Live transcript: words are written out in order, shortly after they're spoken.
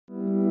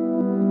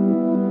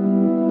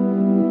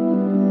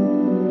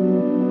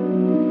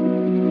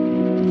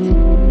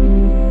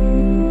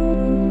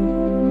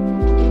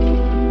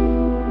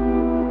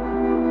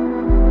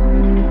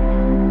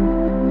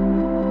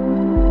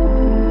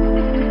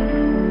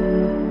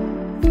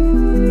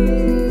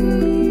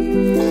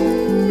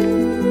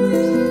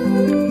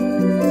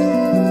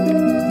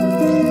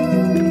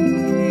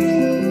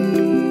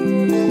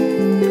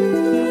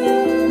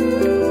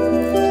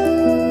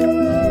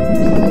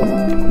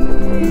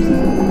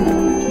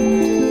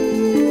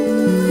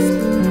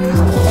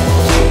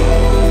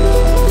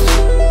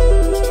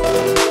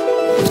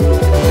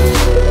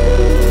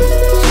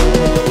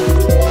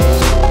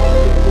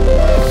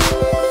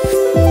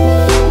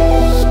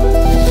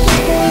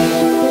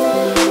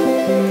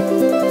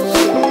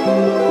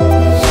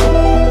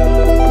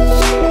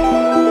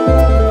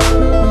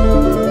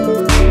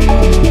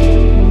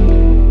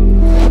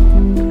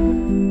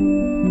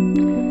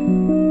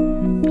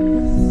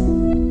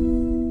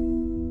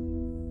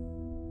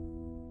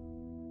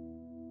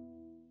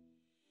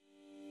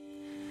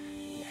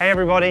Hey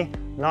everybody,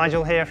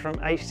 Nigel here from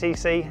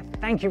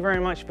HTC. Thank you very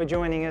much for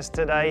joining us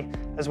today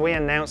as we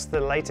announce the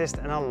latest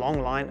in a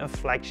long line of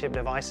flagship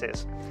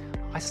devices.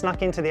 I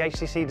snuck into the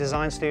HTC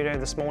Design Studio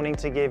this morning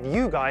to give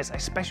you guys a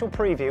special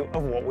preview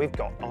of what we've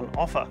got on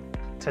offer.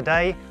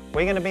 Today,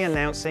 we're going to be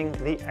announcing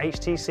the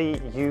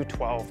HTC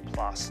U12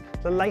 Plus,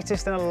 the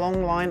latest in a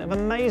long line of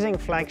amazing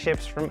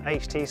flagships from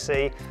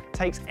HTC,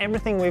 takes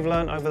everything we've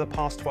learned over the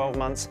past 12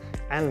 months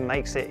and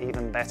makes it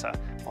even better.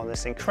 On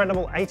this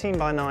incredible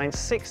 18:9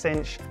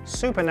 6-inch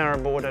super narrow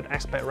bordered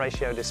aspect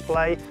ratio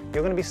display,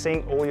 you're going to be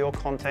seeing all your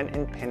content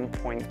in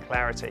pinpoint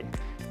clarity.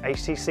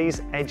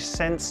 HTC's Edge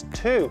Sense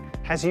 2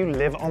 has you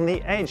live on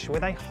the edge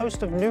with a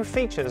host of new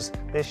features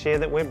this year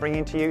that we're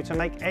bringing to you to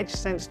make Edge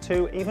Sense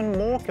 2 even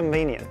more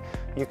convenient.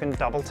 You can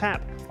double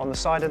tap on the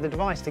side of the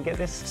device to get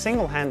this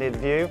single-handed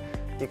view.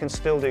 You can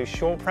still do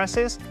short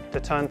presses to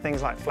turn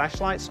things like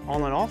flashlights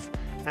on and off,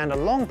 and a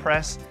long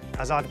press,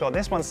 as I've got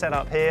this one set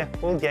up here,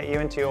 will get you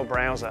into your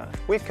browser.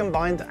 We've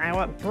combined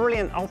our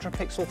brilliant Ultra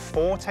Pixel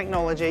 4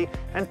 technology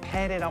and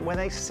paired it up with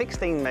a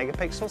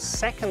 16-megapixel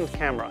second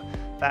camera.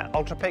 That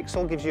Ultra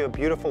Pixel gives you a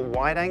beautiful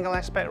wide-angle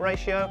aspect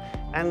ratio,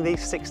 and the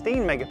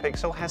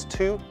 16-megapixel has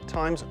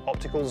 2x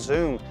optical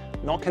zoom.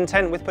 Not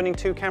content with putting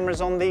two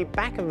cameras on the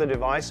back of the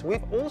device,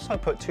 we've also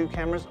put two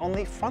cameras on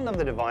the front of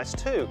the device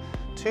too.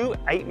 Two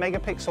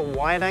 8-megapixel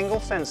wide-angle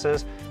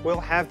sensors will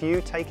have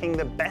you taking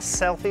the best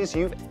selfies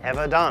you've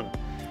ever done.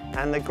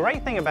 And the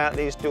great thing about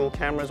these dual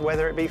cameras,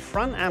 whether it be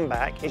front and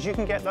back, is you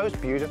can get those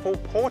beautiful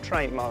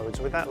portrait modes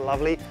with that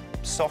lovely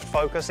soft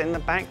focus in the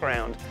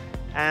background.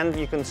 And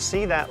you can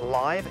see that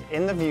live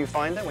in the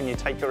viewfinder when you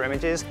take your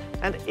images,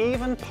 and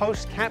even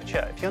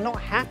post-capture. If you're not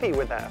happy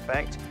with that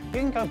effect, you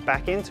can go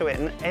back into it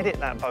and edit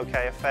that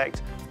bokeh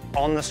effect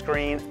on the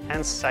screen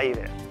and save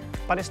it.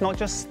 But it's not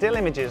just still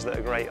images that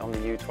are great on the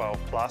U12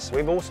 Plus.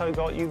 We've also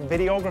got you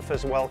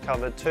videographers well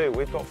covered too.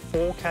 We've got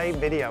 4K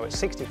video at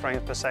 60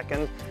 frames per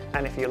second,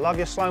 and if you love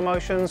your slow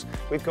motions,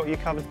 we've got you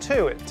covered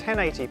too at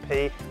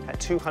 1080p at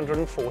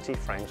 240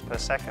 frames per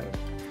second.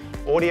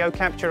 Audio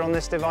capture on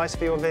this device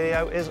for your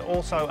video is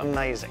also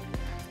amazing.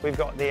 We've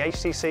got the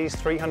HTC's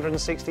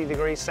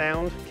 360-degree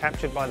sound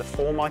captured by the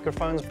 4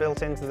 microphones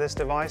built into this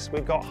device.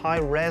 We've got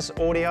high-res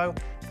audio,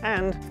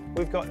 and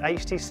we've got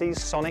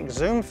HTC's sonic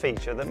zoom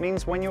feature. That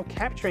means when you're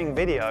capturing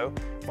video,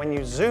 when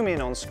you zoom in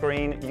on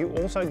screen, you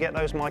also get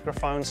those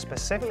microphones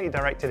specifically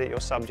directed at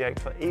your subject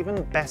for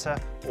even better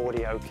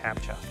audio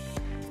capture.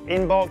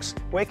 Inbox,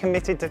 we're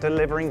committed to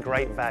delivering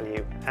great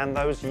value, and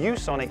those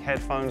U-Sonic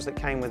headphones that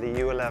came with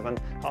the U11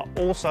 are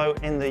also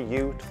in the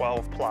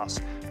U12 Plus,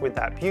 with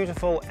that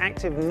beautiful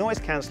active noise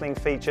cancelling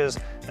features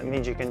that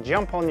means you can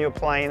jump on your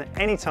plane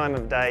any time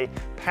of day,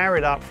 power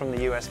it up from the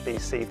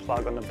USB-C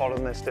plug on the bottom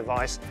of this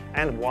device,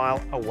 and while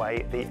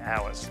away the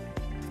hours.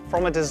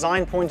 From a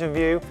design point of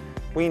view,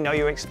 we know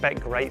you expect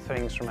great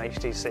things from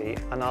HTC,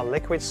 and our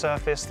liquid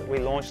surface that we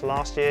launched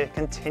last year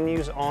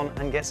continues on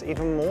and gets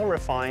even more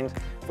refined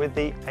with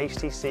the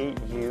HTC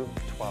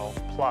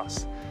U12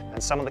 Plus.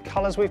 And some of the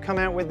colors we've come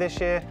out with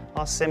this year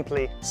are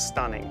simply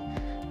stunning.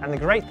 And the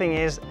great thing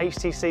is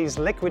HTC's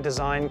liquid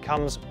design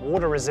comes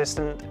water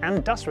resistant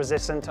and dust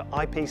resistant to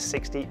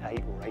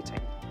IP68 rating.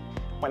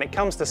 When it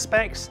comes to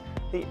specs,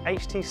 the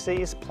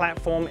HTC's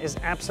platform is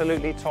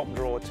absolutely top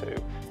drawer too.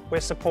 We're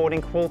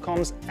supporting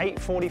Qualcomm's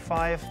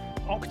 845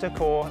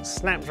 octa-core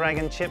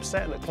Snapdragon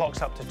chipset that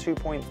clocks up to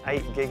 2.8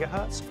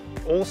 gigahertz.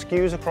 All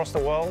SKUs across the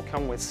world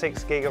come with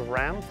 6 gig of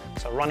RAM,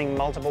 so running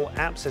multiple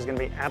apps is going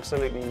to be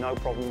absolutely no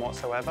problem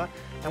whatsoever.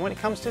 And when it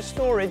comes to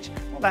storage,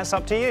 well, that's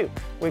up to you.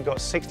 We've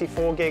got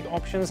 64 gig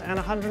options and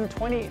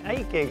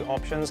 128 gig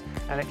options,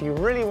 and if you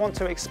really want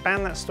to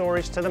expand that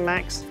storage to the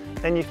max,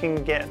 then you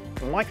can get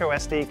a micro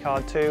SD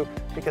card too,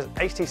 because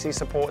HTC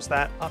supports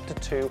that up to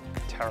 2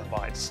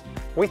 terabytes.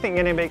 We think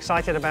you're going to be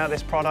excited about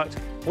this product.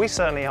 We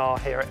certainly are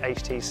here at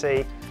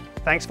HTC.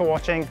 Thanks for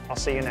watching. I'll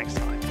see you next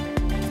time.